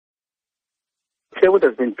Clairwood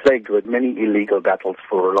has been plagued with many illegal battles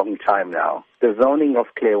for a long time now. The zoning of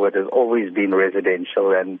Clairwood has always been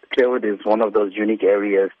residential, and Clairwood is one of those unique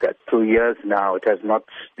areas that through years now it has not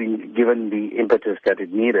been given the impetus that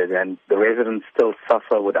it needed, and the residents still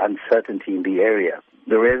suffer with uncertainty in the area.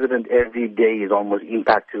 The resident every day is almost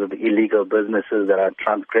impacted with the illegal businesses that are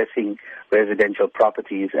transgressing residential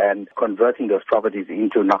properties and converting those properties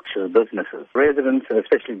into noxious businesses. Residents, and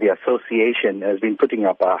especially the association, has been putting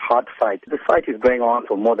up a hard fight. The fight is going on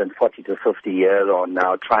for more than 40 to 50 years on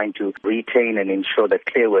now, trying to retain and ensure that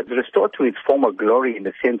Clairwood is restored to its former glory in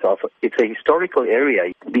the sense of it's a historical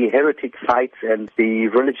area. The heritage sites and the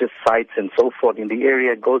religious sites and so forth in the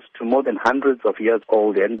area goes to more than hundreds of years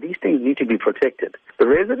old, and these things need to be protected. The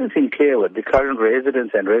residents in Clairwood, the current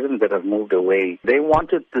residents and residents that have moved away, they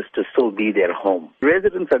wanted this to still be their home.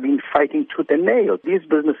 Residents have been fighting tooth and nail. These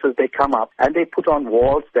businesses, they come up and they put on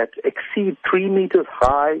walls that exceed 3 meters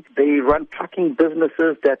high. They run trucking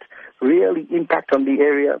businesses that really impact on the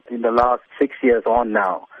area. In the last 6 years on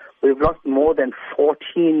now, we've lost more than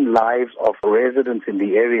 14 lives of residents in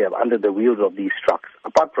the area under the wheels of these trucks.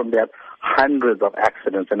 Apart from that, hundreds of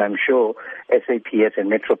accidents, and I'm sure SAPS and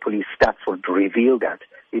Metro Police stats would reveal that.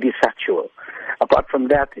 It is factual. Apart from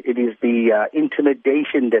that, it is the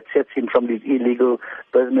intimidation that sets in from these illegal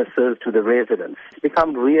businesses to the residents. It's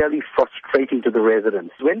become really frustrating to the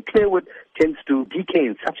residents. When Clairwood tends to decay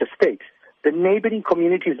in such a state, the neighboring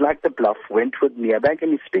communities like the Bluff, Wentworth, Merebank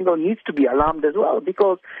and Spingo needs to be alarmed as well,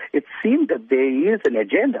 because it seems that there is an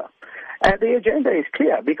agenda. And the agenda is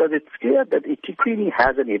clear, because it's clear that eThekwini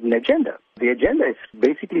has an hidden agenda. The agenda is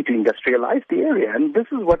basically to industrialize the area, and this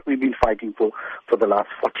is what we've been fighting for the last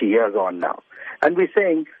 40 years on now. And we're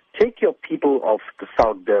saying, take your people of the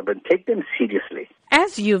South Durban, take them seriously.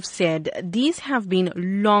 As you've said, these have been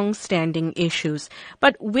long-standing issues.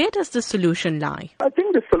 But where does the solution lie? I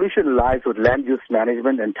think the solution lies with land use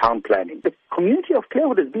management and town planning. The community of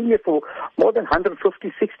Clairwood has been here for more than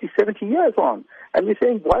 150, 60, 70 years on. And we're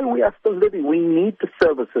saying, while we are still living, we need the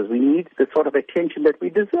services, we need the sort of attention that we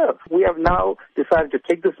deserve. We have now decided to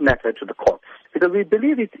take this matter to the courts, because we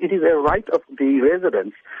believe it is a right of the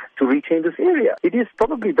residents to retain this area. It is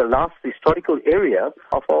probably the last historical area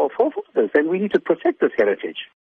of our forefathers, and we need to protect this heritage.